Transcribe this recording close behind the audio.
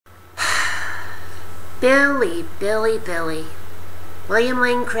Billy, Billy, Billy. William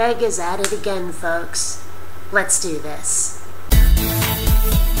Lane Craig is at it again, folks. Let's do this.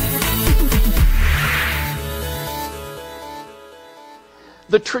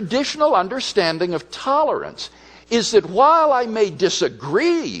 The traditional understanding of tolerance is that while I may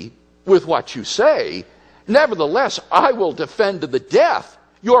disagree with what you say, nevertheless, I will defend to the death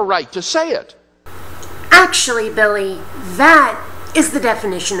your right to say it. Actually, Billy, that is the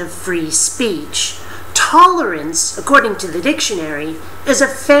definition of free speech. Tolerance, according to the dictionary, is a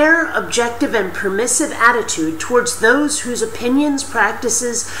fair, objective, and permissive attitude towards those whose opinions,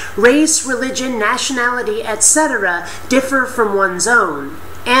 practices, race, religion, nationality, etc. differ from one's own,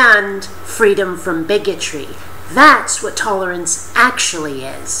 and freedom from bigotry. That's what tolerance actually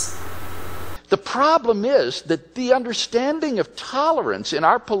is. The problem is that the understanding of tolerance in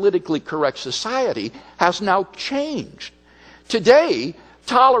our politically correct society has now changed. Today,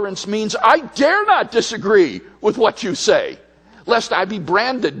 tolerance means I dare not disagree with what you say, lest I be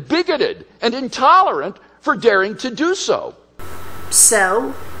branded bigoted and intolerant for daring to do so.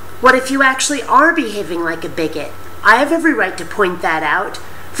 So, what if you actually are behaving like a bigot? I have every right to point that out.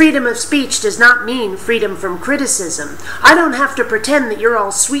 Freedom of speech does not mean freedom from criticism. I don't have to pretend that you're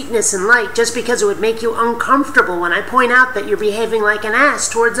all sweetness and light just because it would make you uncomfortable when I point out that you're behaving like an ass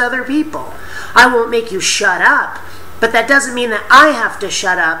towards other people. I won't make you shut up, but that doesn't mean that I have to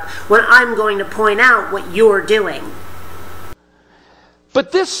shut up when I'm going to point out what you're doing.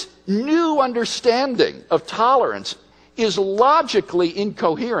 But this new understanding of tolerance is logically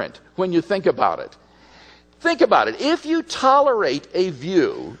incoherent when you think about it. Think about it. If you tolerate a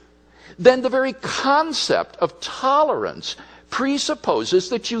view, then the very concept of tolerance presupposes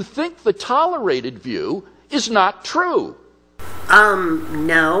that you think the tolerated view is not true.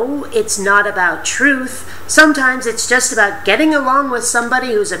 No, it's not about truth. Sometimes it's just about getting along with somebody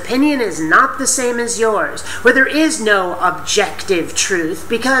whose opinion is not the same as yours, where there is no objective truth,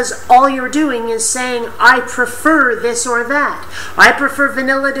 because all you're doing is saying, I prefer this or that. I prefer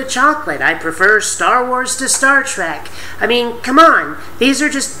vanilla to chocolate. I prefer Star Wars to Star Trek. I mean, come on. These are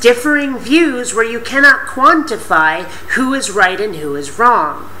just differing views where you cannot quantify who is right and who is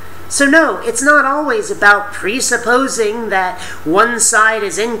wrong. So no, it's not always about presupposing that one side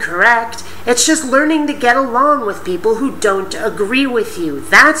is incorrect. It's just learning to get along with people who don't agree with you.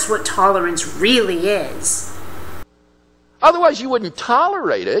 That's what tolerance really is. Otherwise, you wouldn't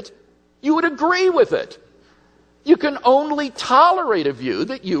tolerate it. You would agree with it. You can only tolerate a view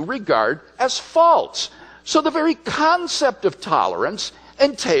that you regard as false. So the very concept of tolerance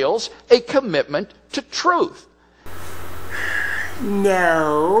entails a commitment to truth.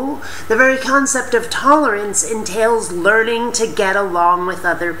 No, the very concept of tolerance entails learning to get along with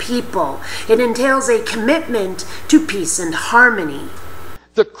other people. It entails a commitment to peace and harmony.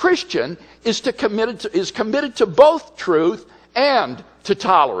 The Christian is committed to both truth and to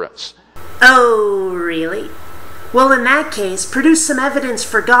tolerance. Oh, really? Well, in that case, produce some evidence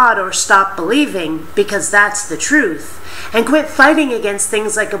for God or stop believing, because that's the truth. And quit fighting against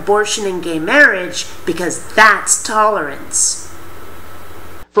things like abortion and gay marriage, because that's tolerance.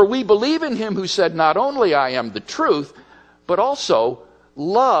 For we believe in him who said, not only I am the truth, but also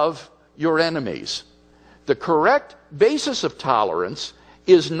love your enemies. The correct basis of tolerance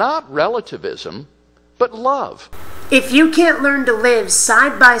is not relativism, but love. If you can't learn to live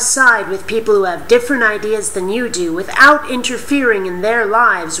side by side with people who have different ideas than you do without interfering in their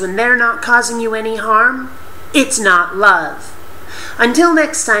lives when they're not causing you any harm, it's not love. Until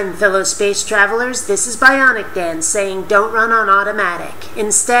next time, fellow space travelers, this is BionicDance saying don't run on automatic.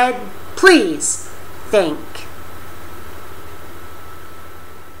 Instead, please think.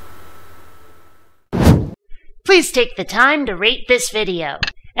 Please take the time to rate this video.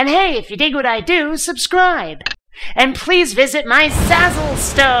 And hey, if you dig what I do, subscribe. And please visit my Zazzle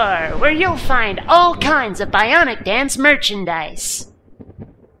store, where you'll find all kinds of BionicDance merchandise.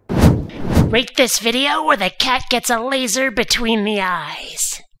 Rate this video or the cat gets a laser between the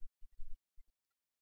eyes.